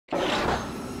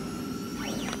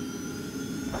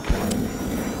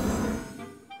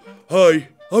Hi,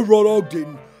 I'm Ronald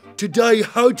Ogden. Today,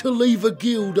 how to leave a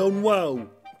guild on WoW.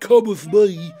 Come with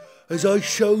me as I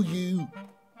show you.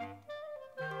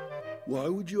 Why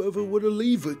would you ever want to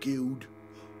leave a guild?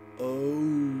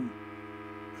 Oh.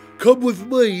 Come with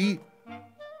me.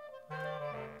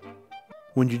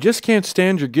 When you just can't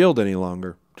stand your guild any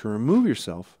longer, to remove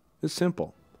yourself is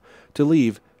simple. To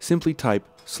leave, simply type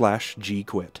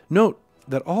 /GQuit. Note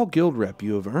that all guild rep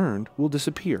you have earned will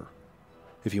disappear.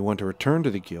 If you want to return to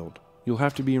the guild, you'll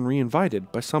have to be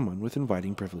re-invited by someone with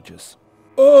inviting privileges.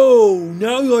 Oh,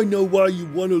 now I know why you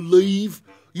want to leave.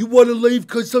 You want to leave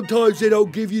because sometimes they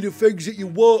don't give you the things that you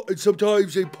want, and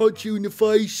sometimes they punch you in the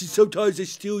face, and sometimes they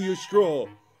steal your straw.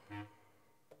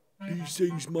 These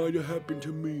things might have happened to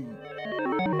me.